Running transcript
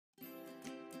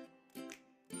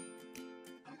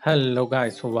Hello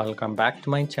guys, so welcome back to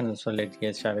my channel. So let's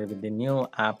get started with the new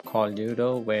app called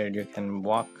Yodo where you can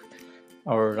walk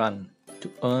or run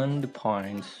to earn the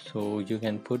points. So you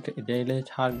can put a daily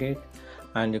target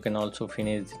and you can also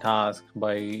finish the task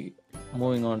by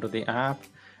moving on to the app,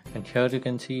 and here you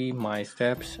can see my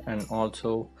steps and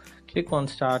also click on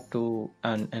start to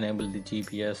and enable the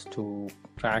GPS to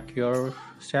track your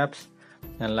steps.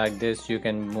 And like this you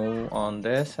can move on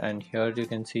this, and here you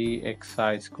can see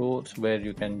exercise codes where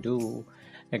you can do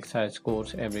exercise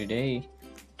codes every day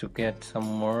to get some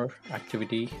more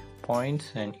activity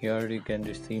points. And here you can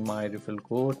receive my referral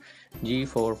code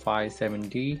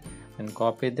G457D and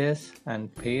copy this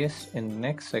and paste in the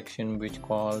next section, which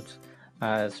calls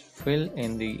as fill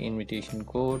in the invitation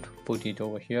code, put it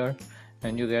over here,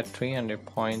 and you get 300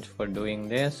 points for doing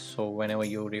this. So whenever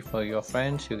you refer your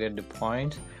friends you get the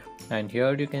points. And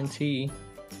here you can see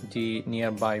the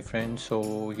nearby friends,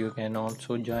 so you can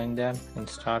also join them and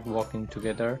start walking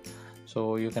together.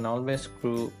 So you can always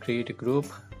create a group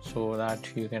so that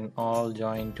you can all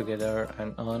join together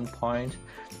and earn points.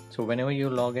 So whenever you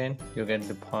log in you get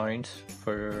the points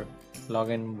for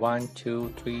login 1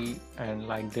 2 3, and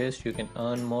like this you can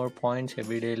earn more points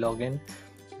every day login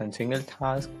and single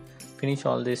task. Finish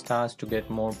all these tasks to get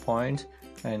more points,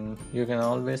 and you can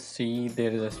always see there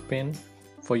is a spin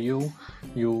for you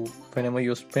whenever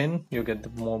you spin you get the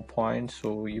more points.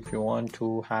 So if you want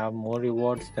to have more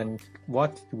rewards, then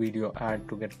watch the video ad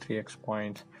to get 3x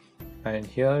points. And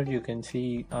here you can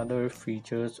see other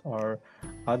features or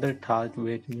other tasks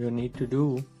which you need to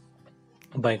do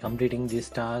by completing this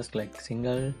task, like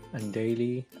single and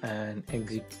daily and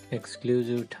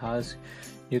exclusive tasks.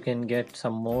 You can get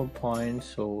some more points.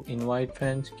 So invite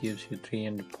friends gives you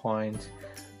 300 points.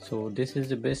 So this is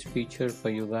the best feature for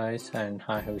you guys, and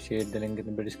I have shared the link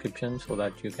in the description so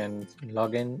that you can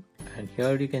log in. And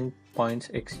here you can points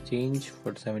exchange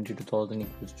for 72,000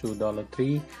 equals to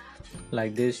 $3.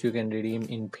 Like this you can redeem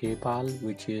in PayPal,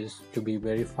 which is to be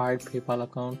verified PayPal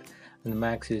account, and the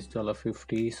max is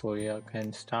 $50. So you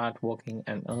can start working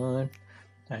and earn.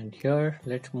 And here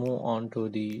let's move on to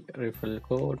the referral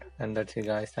code, and that's it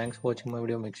guys. Thanks for watching my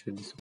video. Make sure this